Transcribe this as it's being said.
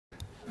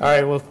All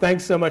right, well,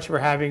 thanks so much for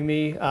having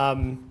me.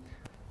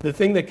 The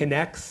thing that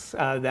connects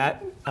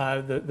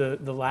the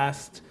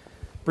last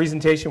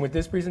presentation with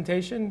this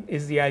presentation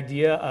is the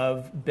idea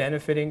of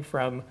benefiting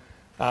from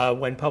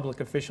when public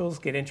officials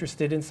get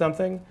interested in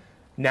something.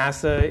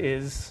 NASA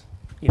is,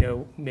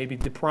 maybe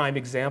the prime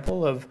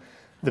example of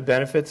the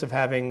benefits of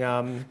having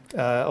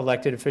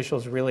elected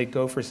officials really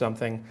go for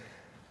something.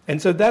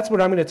 And so that's what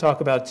I'm going to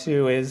talk about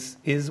too,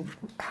 is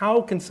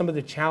how can some of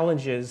the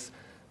challenges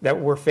that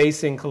we're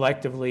facing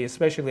collectively,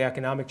 especially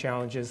economic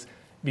challenges,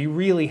 be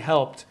really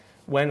helped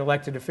when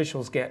elected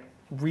officials get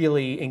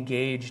really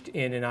engaged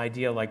in an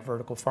idea like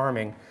vertical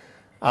farming.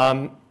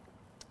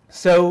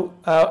 So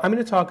I'm going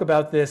to talk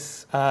about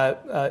this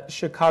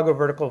Chicago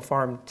Vertical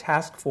Farm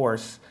Task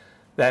Force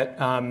that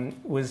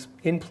was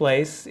in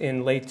place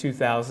in late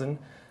 2000. And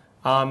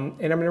I'm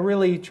going to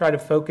really try to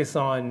focus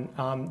on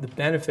the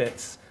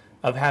benefits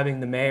of having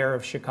the mayor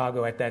of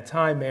Chicago at that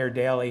time, Mayor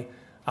Daley,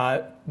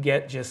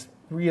 get just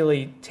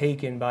really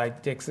taken by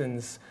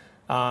Dixon's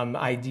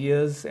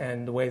ideas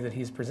and the way that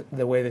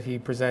he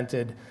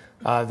presented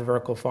the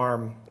vertical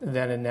farm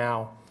then and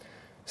now.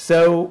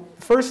 So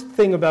first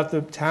thing about the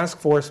task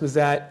force was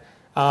that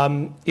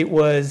it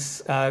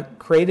was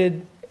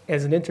created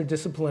as an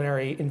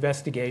interdisciplinary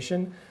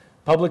investigation,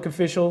 public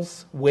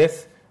officials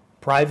with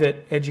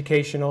private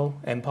educational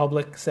and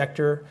public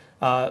sector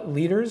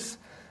leaders.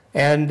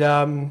 And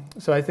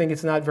so I think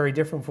it's not very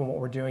different from what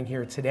we're doing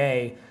here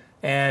today.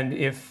 And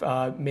if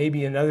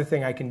maybe another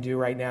thing I can do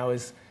right now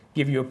is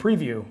give you a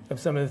preview of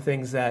some of the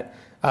things that,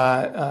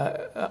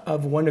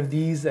 of one of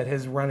these that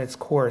has run its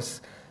course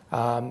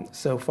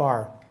so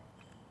far.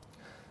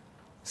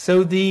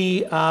 So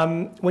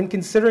when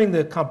considering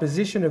the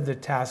composition of the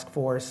task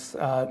force,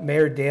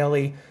 Mayor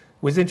Daley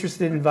was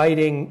interested in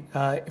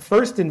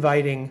first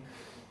inviting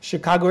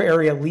Chicago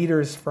area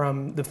leaders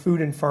from the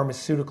food and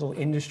pharmaceutical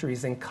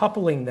industries and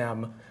coupling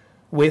them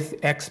with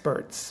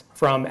experts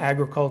from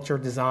agriculture,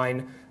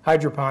 design,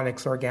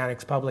 hydroponics,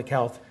 organics, public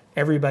health,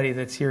 everybody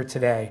that's here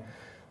today.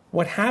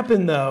 What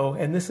happened though,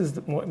 and this is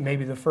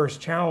maybe the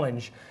first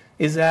challenge,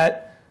 is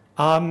that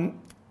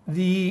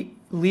the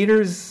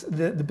leaders,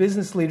 the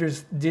business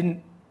leaders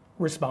didn't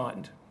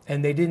respond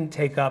and they didn't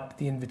take up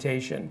the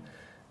invitation.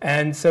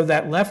 And so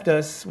that left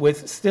us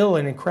with still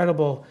an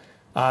incredible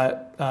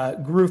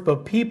group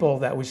of people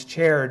that was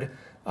chaired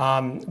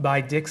by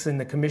Dixon,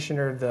 the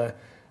commissioner of the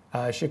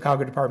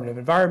Chicago Department of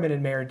Environment,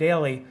 and Mayor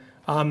Daley.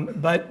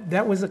 But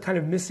that was a kind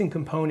of missing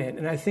component,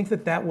 and I think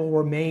that will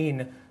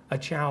remain a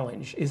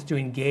challenge, is to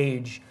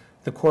engage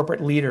the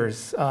corporate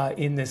leaders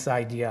in this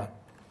idea.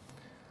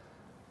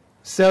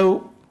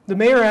 So the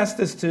mayor asked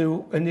us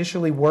to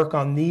initially work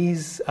on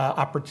these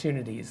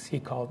opportunities, he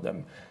called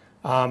them.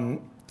 And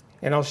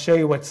I'll show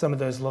you what some of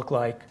those look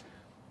like.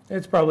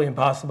 It's probably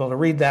impossible to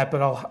read that,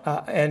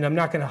 but and I'm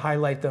not going to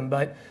highlight them.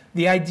 But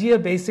the idea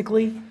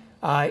basically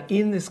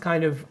in this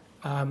kind of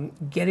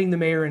getting the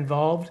mayor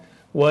involved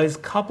was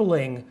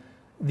coupling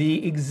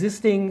the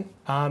existing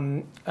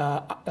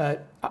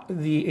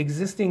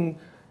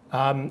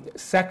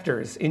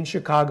sectors in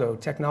Chicago,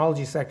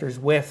 technology sectors,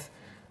 with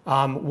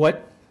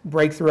what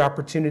breakthrough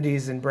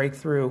opportunities and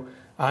breakthrough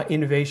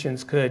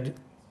innovations could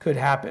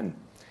happen.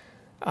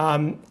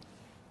 The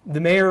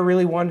mayor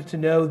really wanted to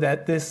know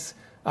that this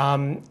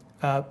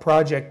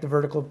project, the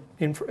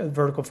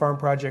vertical farm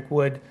project,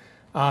 would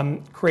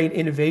create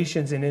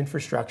innovations in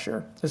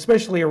infrastructure,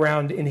 especially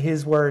around, in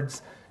his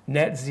words,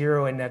 net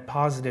zero and net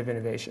positive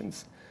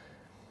innovations.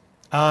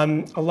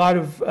 A lot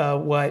of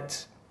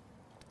what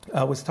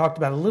was talked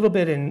about a little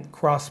bit in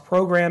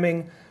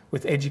cross-programming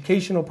with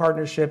educational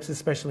partnerships,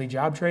 especially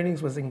job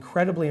trainings, was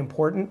incredibly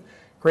important.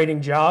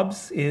 Creating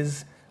jobs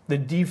is the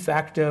de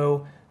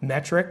facto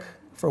metric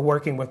for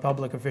working with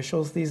public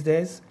officials these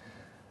days.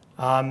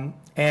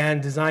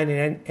 And design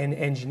and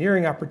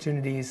engineering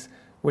opportunities,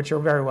 which are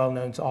very well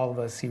known to all of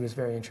us, he was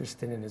very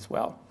interested in as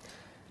well.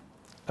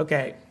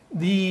 Okay,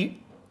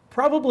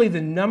 probably the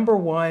number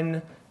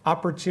one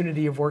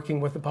opportunity of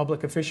working with a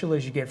public official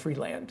is you get free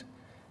land.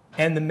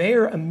 And the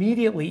mayor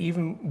immediately,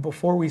 even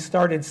before we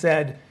started,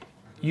 said,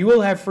 you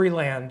will have free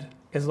land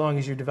as long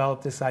as you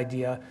develop this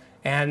idea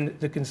and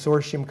the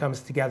consortium comes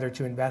together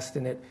to invest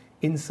in it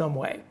in some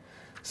way.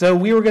 So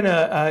we were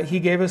gonna, he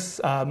gave us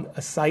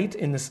a site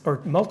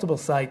or multiple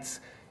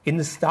sites in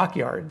the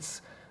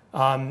stockyards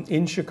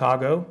in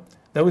Chicago.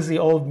 That was the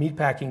old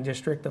meatpacking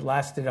district that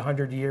lasted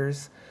 100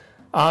 years.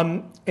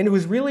 And it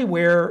was really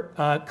where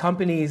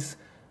companies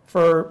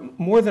for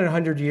more than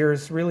 100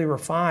 years really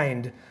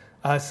refined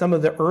some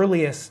of the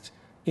earliest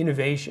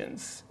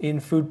innovations in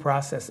food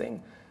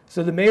processing.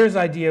 So the mayor's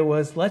idea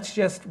was, let's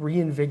just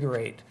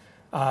reinvigorate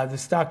the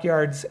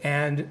stockyards,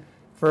 and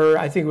for,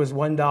 I think it was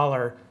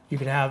 $1, you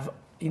could have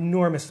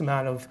enormous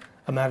amount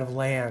of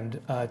land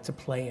to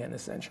play in,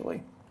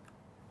 essentially.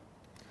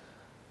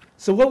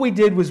 So what we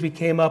did was we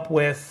came up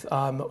with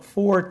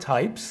 4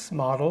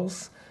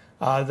 models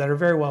that are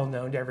very well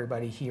known to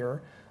everybody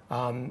here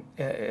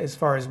as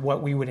far as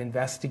what we would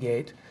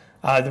investigate.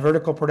 The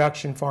vertical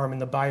production farm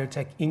and the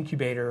biotech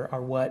incubator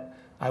are what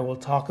I will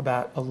talk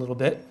about a little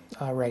bit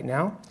right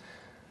now.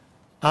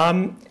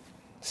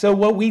 So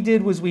what we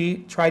did was we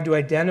tried to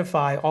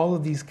identify all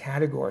of these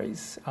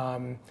categories,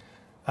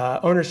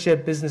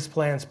 ownership, business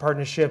plans,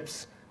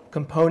 partnerships,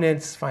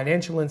 components,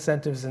 financial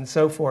incentives, and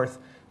so forth,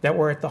 that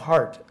were at the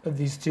heart of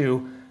these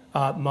two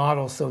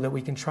models so that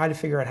we can try to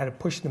figure out how to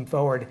push them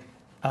forward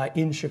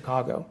in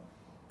Chicago.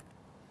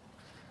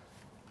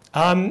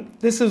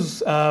 This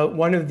is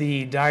one of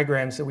the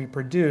diagrams that we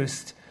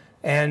produced,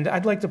 and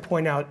I'd like to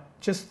point out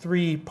just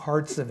 3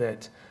 parts of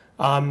it.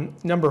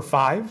 Number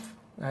 5,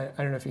 I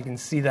don't know if you can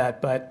see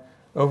that, but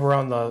over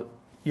on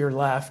your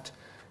left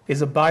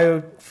is a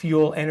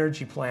biofuel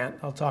energy plant.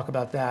 I'll talk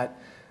about that.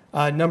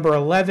 Number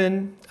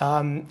 11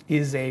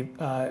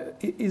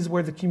 is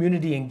where the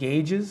community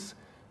engages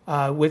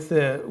with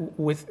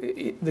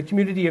the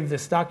community of the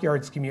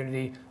stockyards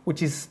community,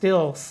 which is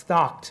still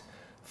stocked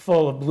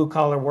full of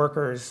blue-collar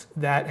workers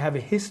that have a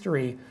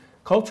history,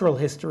 cultural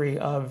history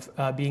of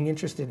being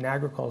interested in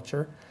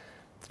agriculture.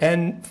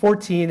 And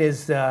 14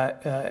 is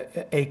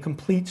a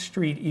complete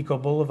street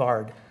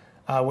eco-boulevard,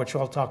 which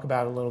I'll talk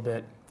about a little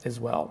bit as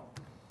well.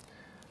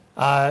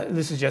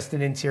 This is just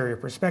an interior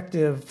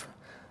perspective.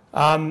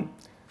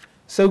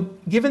 So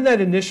given that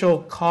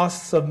initial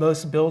costs of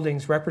most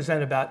buildings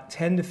represent about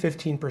 10 to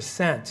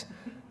 15%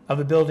 of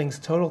a building's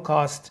total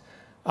cost,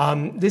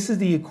 this is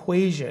the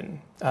equation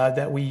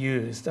that we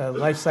used, a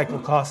life cycle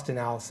cost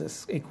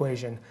analysis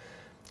equation.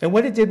 And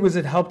what it did was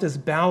it helped us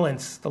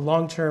balance the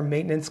long-term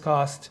maintenance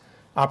cost,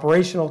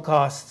 operational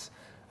costs,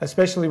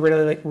 especially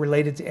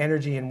related to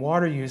energy and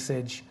water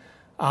usage,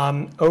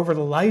 over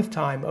the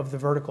lifetime of the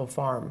vertical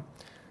farm.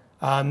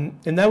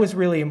 And that was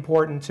really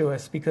important to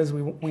us because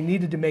we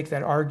needed to make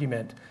that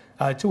argument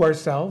to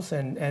ourselves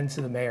and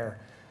to the mayor.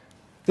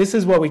 This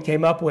is what we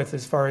came up with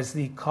as far as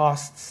the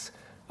costs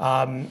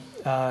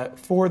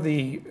for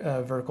the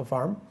vertical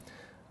farm.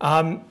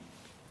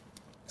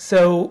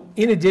 So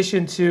in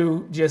addition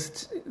to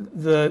just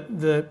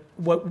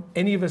what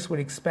any of us would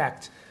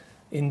expect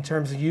in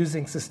terms of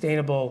using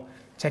sustainable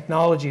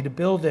technology to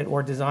build it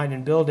or design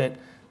and build it,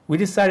 we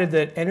decided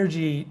that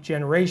energy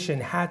generation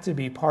had to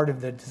be part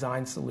of the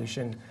design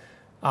solution.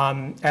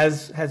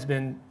 As has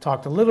been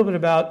talked a little bit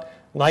about,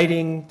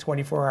 lighting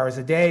 24 hours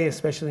a day,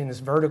 especially in this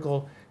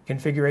vertical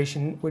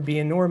configuration, would be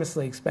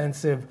enormously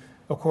expensive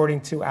according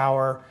to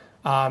our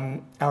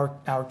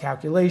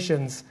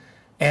calculations.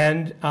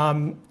 And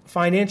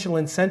financial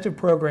incentive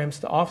programs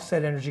to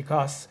offset energy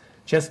costs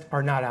just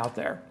are not out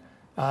there,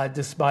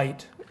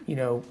 despite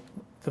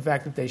the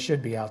fact that they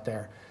should be out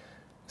there.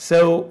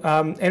 So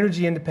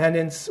energy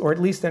independence, or at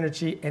least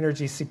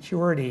energy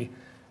security,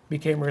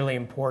 became really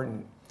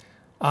important.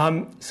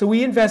 So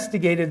we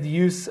investigated the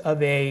use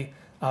of a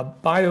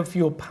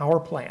biofuel power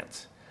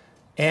plant.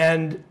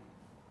 And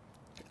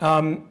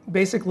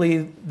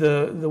basically,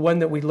 the one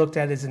that we looked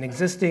at is an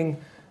existing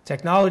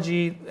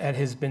technology that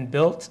has been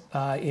built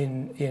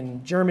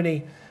in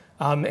Germany,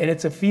 and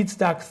it's a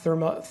feedstock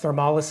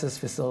thermolysis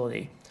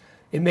facility.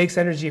 It makes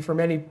energy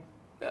from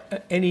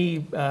any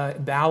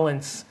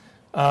balance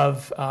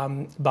of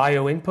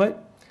bio input.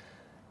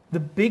 The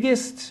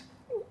biggest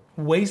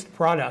waste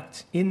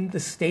product in the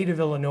state of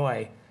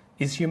Illinois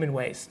is human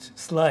waste,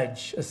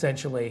 sludge,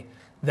 essentially,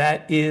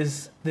 that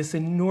is this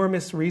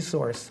enormous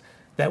resource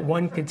that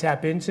one could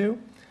tap into,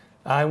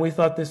 and we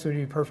thought this would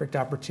be a perfect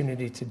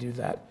opportunity to do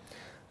that.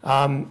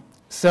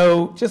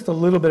 So just a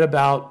little bit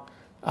about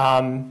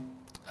that.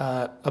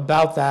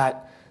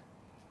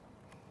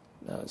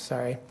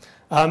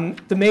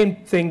 The main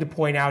thing to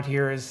point out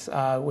here is,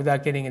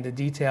 without getting into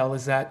detail,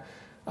 is that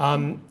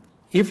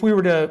if we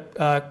were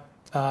to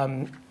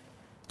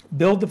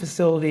build the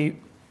facility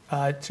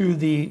to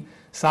the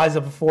size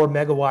of a 4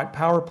 megawatt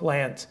power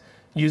plant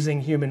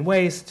using human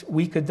waste,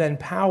 we could then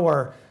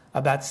power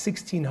about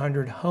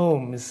 1,600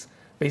 homes,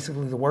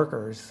 basically the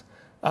workers,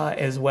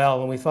 as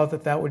well. And we thought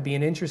that that would be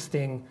an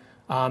interesting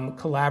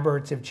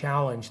collaborative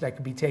challenge that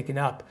could be taken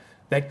up,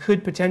 that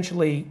could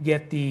potentially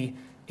get the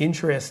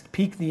interest,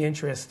 pique the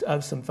interest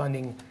of some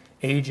funding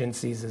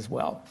agencies as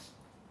well.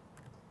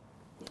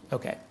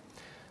 Okay.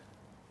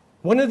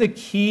 One of the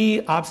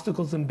key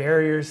obstacles and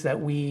barriers that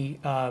we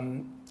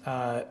found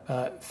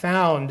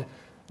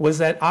was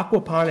that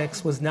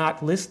aquaponics was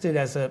not listed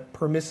as a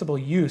permissible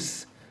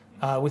use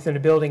within a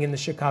building in the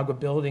Chicago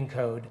Building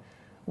Code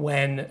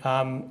when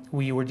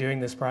we were doing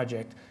this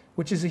project,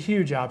 which is a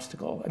huge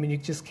obstacle. I mean, you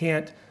just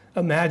can't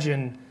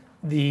imagine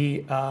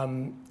the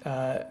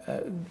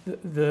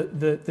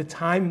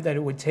time that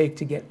it would take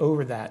to get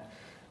over that.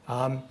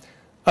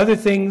 Other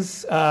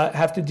things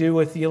have to do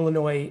with the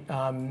Illinois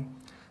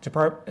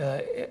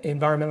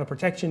Environmental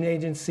Protection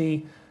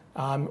Agency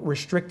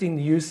restricting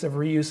the use of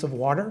reuse of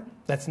water.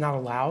 That's not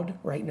allowed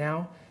right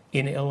now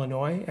in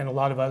Illinois and a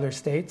lot of other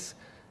states,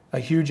 a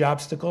huge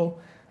obstacle.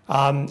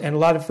 And a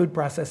lot of food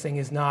processing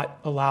is not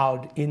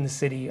allowed in the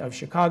city of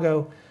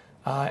Chicago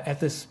at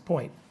this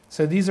point.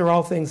 So these are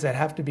all things that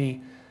have to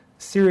be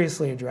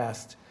seriously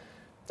addressed.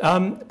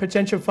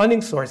 Potential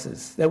funding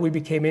sources that we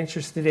became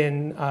interested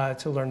in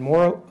to learn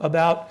more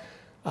about.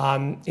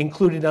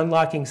 included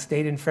unlocking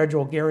state and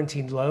federal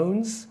guaranteed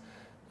loans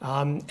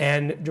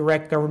and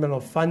direct governmental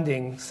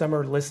funding. Some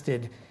are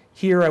listed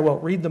here. I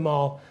won't read them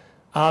all.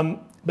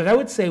 But I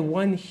would say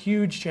one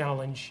huge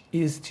challenge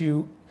is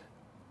to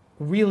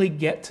really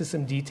get to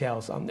some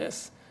details on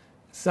this.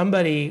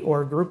 Somebody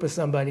or a group of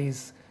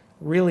somebodies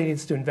really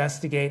needs to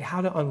investigate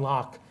how to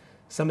unlock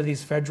some of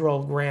these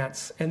federal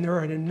grants. And there are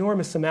an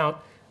enormous amount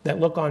that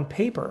look on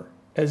paper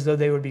as though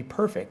they would be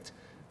perfect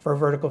for a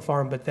vertical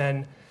farm, but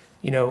then,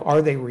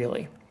 are they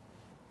really?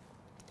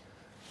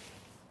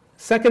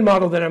 Second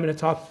model that I'm going to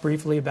talk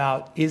briefly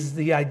about is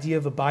the idea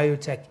of a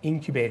biotech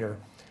incubator.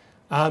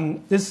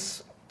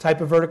 This type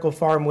of vertical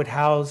farm would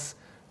house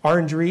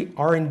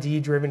R&D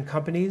driven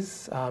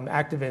companies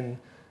active in,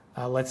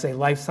 let's say,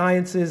 life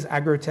sciences,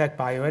 agrotech,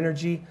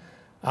 bioenergy.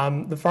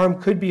 The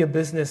farm could be a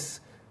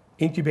business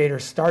incubator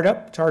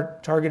startup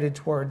targeted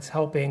towards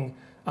helping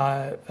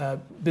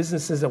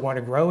businesses that want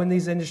to grow in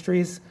these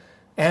industries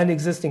and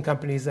existing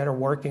companies that are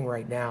working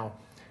right now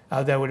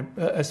that would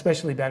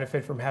especially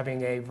benefit from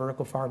having a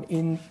vertical farm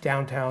in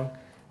downtown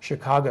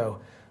Chicago.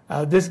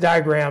 This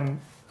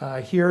diagram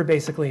here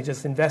basically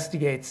just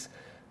investigates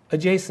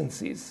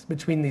adjacencies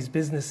between these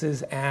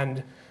businesses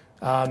and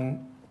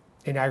an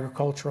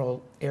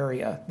agricultural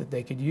area that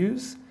they could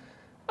use.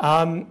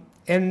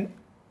 And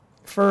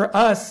for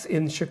us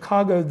in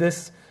Chicago,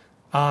 this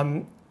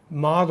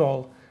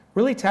model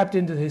really tapped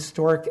into the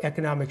historic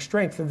economic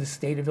strength of the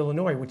state of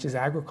Illinois, which is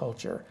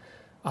agriculture.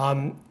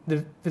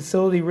 The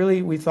facility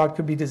really, we thought,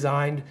 could be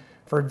designed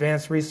for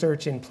advanced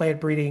research in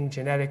plant breeding,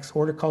 genetics,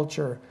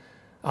 horticulture,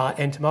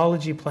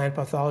 entomology, plant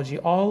pathology,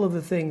 all of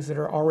the things that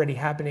are already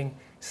happening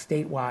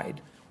statewide.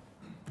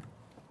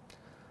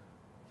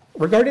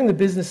 Regarding the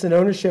business and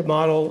ownership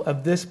model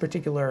of this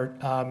particular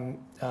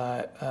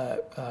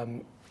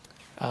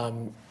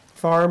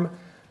farm,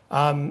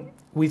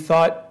 we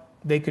thought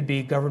they could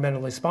be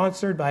governmentally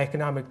sponsored by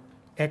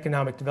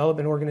economic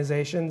development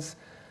organizations.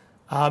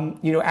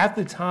 At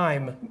the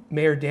time,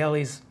 Mayor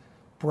Daley's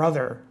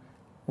brother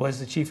was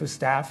the chief of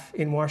staff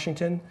in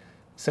Washington,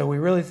 so we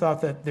really thought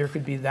that there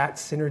could be that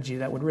synergy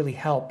that would really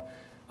help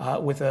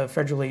with a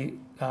federally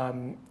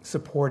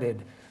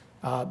supported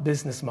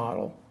business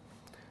model.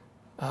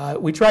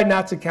 We tried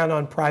not to count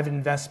on private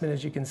investment,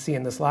 as you can see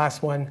in this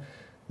last one.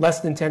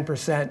 Less than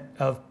 10%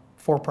 of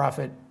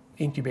for-profit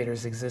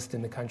incubators exist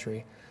in the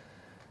country.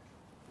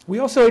 We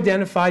also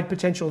identified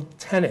potential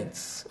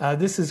tenants.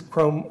 This is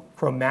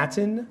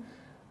Chromatin.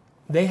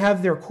 They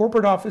have their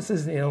corporate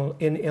offices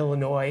in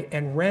Illinois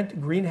and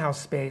rent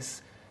greenhouse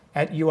space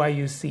at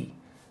UIUC,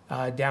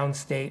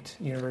 downstate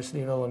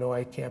University of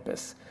Illinois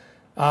campus.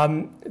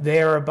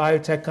 They are a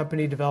biotech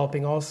company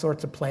developing all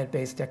sorts of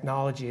plant-based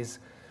technologies.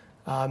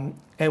 And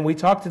we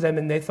talked to them,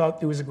 and they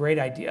thought it was a great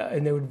idea,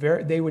 and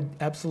they would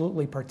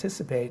absolutely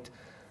participate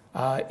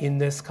in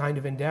this kind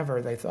of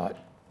endeavor, they thought.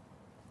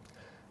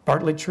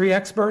 Bartlett Tree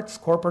Experts,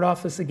 corporate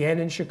office again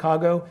in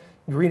Chicago,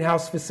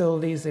 greenhouse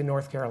facilities in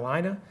North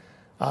Carolina.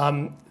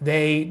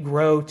 They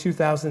grow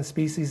 2,000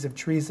 species of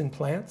trees and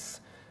plants,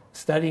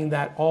 studying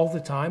that all the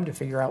time to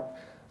figure out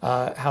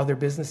how their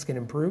business can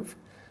improve.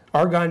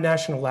 Argonne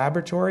National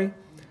Laboratory,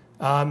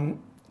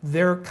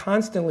 they're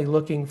constantly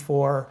looking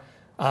for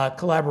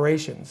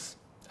collaborations,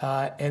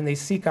 and they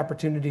seek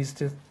opportunities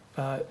to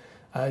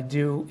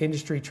do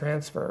industry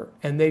transfer,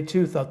 and they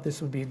too thought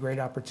this would be a great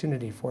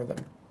opportunity for them.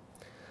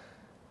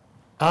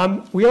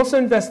 We also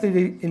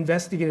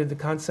investigated the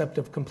concept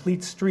of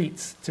complete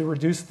streets to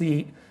reduce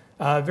the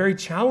very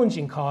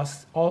challenging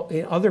costs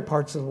in other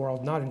parts of the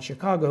world, not in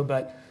Chicago,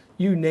 but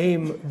you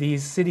name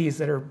these cities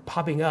that are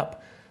popping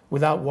up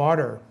without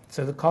water.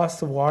 So the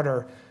cost of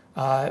water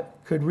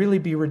could really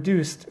be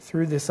reduced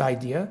through this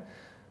idea.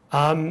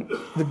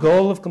 The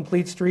goal of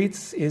complete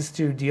streets is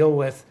to deal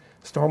with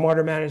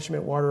stormwater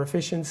management, water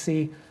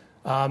efficiency,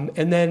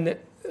 and then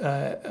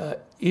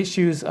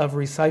issues of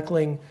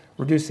recycling,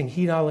 reducing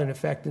heat island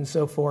effect, and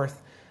so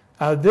forth.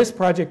 This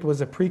project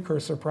was a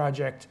precursor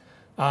project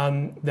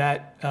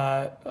that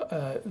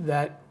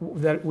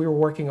we were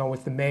working on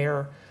with the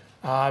mayor,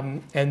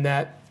 and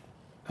that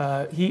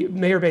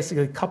mayor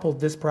basically coupled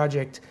this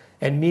project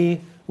and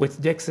me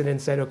with Dixon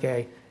and said,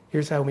 okay,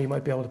 here's how we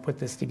might be able to put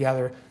this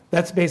together.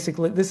 That's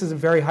basically, this is a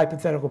very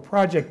hypothetical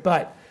project,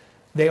 but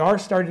they are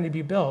starting to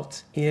be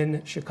built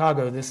in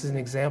Chicago. This is an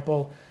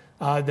example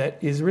that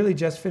is really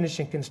just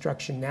finishing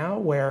construction now,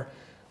 where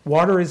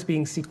water is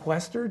being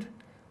sequestered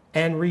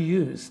and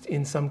reused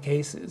in some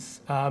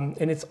cases.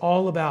 And it's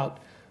all about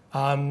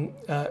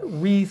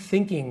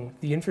rethinking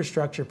the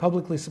infrastructure,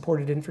 publicly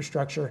supported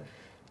infrastructure,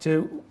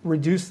 to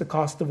reduce the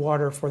cost of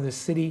water for the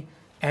city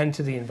and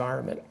to the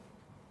environment.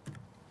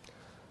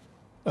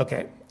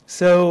 Okay,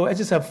 so I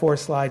just have 4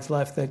 slides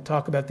left that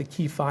talk about the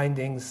key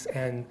findings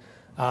and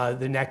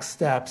the next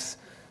steps.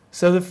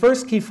 So the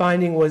first key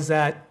finding was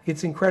that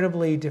it's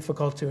incredibly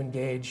difficult to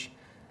engage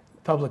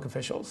public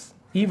officials,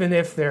 even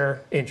if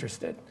they're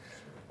interested.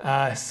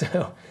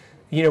 So,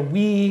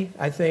 we,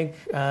 I think,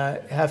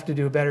 have to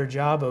do a better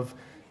job of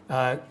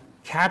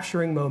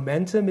capturing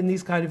momentum in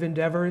these kind of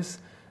endeavors.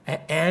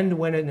 and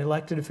when an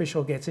elected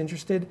official gets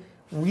interested,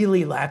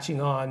 really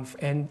latching on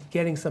and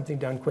getting something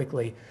done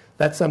quickly.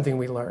 That's something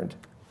we learned.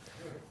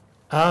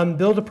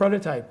 Build a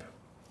prototype.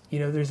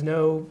 There's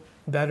no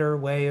better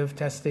way of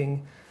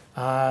testing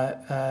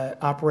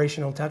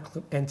operational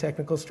and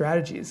technical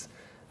strategies.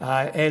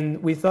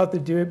 And we thought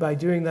that by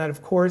doing that,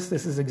 of course,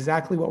 this is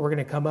exactly what we're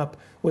going to come up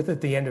with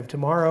at the end of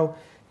tomorrow.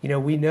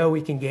 We know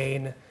we can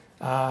gain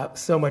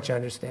so much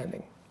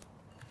understanding.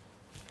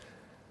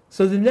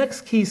 So the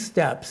next key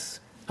steps,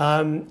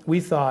 we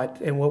thought,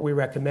 and what we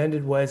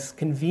recommended was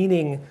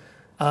convening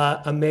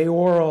a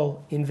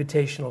mayoral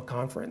invitational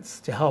conference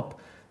to help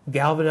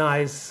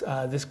galvanize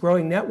this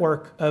growing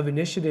network of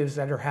initiatives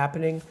that are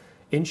happening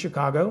in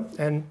Chicago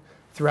and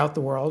throughout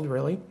the world,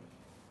 really.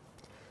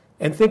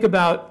 And think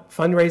about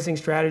fundraising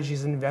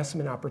strategies and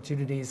investment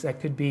opportunities that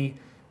could be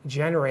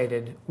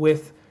generated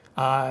with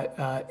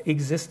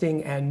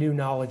existing and new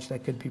knowledge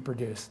that could be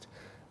produced.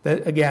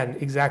 That, again,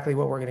 exactly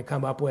what we're going to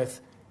come up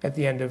with at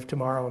the end of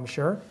tomorrow, I'm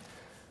sure.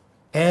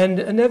 And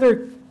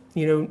another,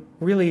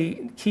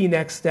 really key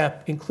next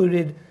step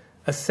included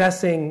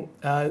assessing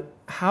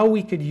how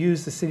we could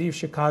use the City of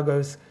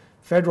Chicago's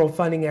federal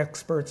funding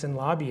experts and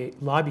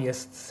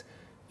lobbyists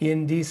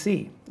in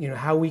DC.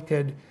 How we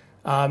could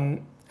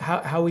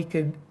how we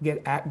could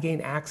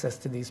gain access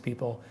to these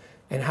people,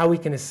 and how we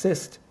can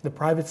assist the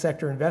private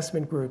sector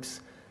investment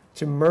groups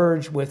to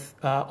merge with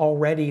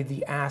already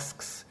the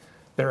asks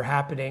that are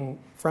happening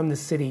from the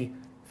city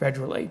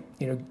federally,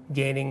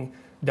 gaining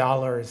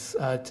dollars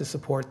to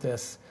support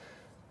this.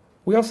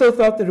 We also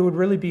thought that it would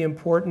really be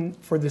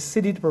important for the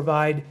city to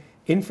provide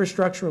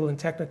infrastructural and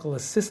technical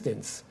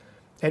assistance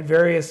at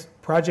various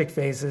project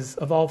phases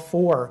of all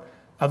 4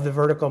 of the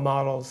vertical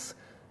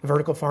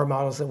farm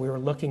models that we were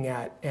looking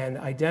at and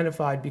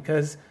identified,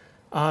 because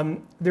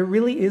there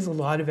really is a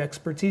lot of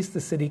expertise the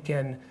city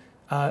can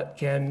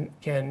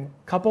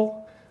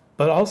couple,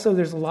 but also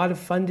there's a lot of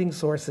funding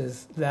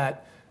sources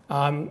that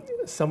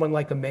someone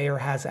like a mayor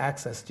has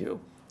access to.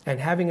 And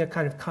having a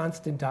kind of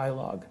constant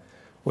dialogue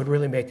would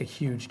really make a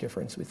huge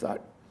difference, we thought.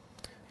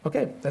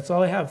 Okay, that's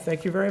all I have.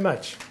 Thank you very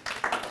much.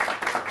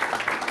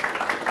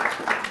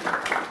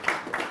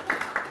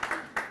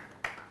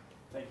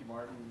 Thank you,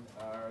 Martin.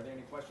 Are there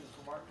any questions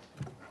for Martin?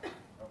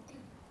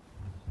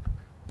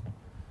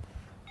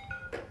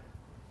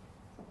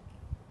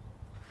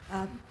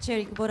 Chair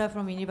Incubator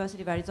from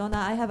University of Arizona.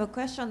 I have a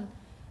question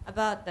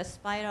about the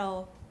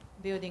spiral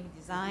building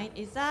design.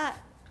 Is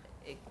that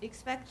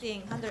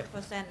expecting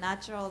 100%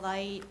 natural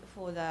light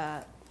for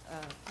the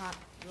plant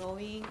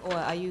growing, or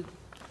are you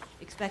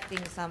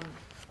expecting some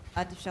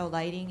artificial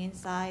lighting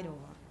inside?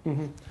 Or?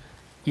 Mm-hmm.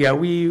 Yeah,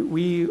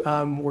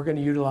 we're going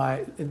to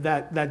utilize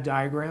that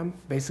diagram,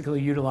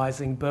 basically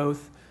utilizing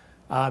both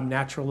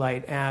natural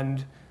light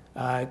and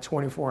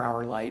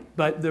 24-hour light.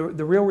 But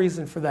the real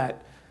reason for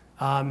that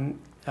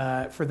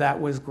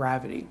was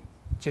gravity,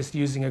 just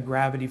using a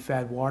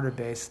gravity-fed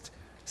water-based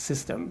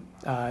system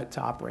to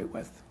operate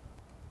with.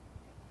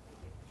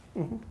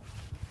 Mm-hmm.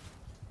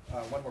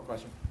 One more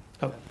question.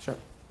 Oh, sure.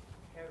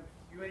 Have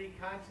you any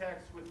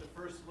contacts with the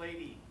First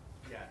Lady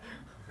yet?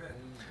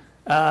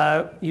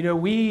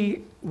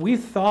 We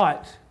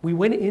thought, we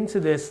went into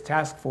this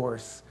task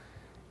force,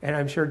 and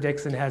I'm sure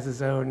Dixon has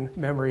his own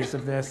memories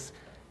of this,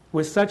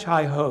 with such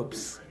high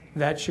hopes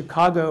that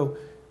Chicago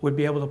would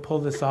be able to pull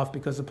this off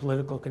because of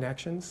political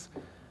connections.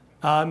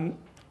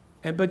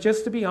 But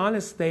just to be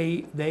honest,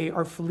 they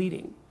are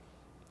fleeting.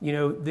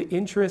 The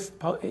interest,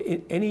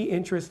 any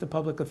interest a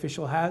public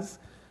official has,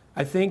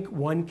 I think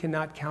one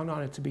cannot count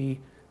on it to be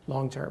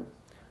long-term.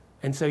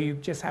 And so you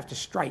just have to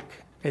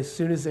strike as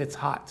soon as it's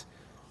hot,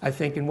 I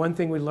think. And one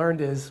thing we learned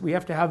is we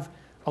have to have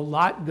a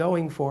lot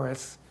going for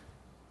us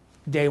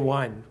day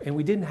one. And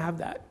we didn't have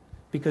that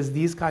because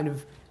these kind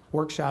of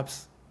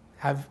workshops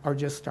are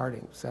just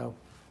starting. So,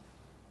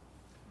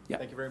 yeah.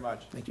 Thank you very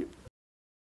much. Thank you.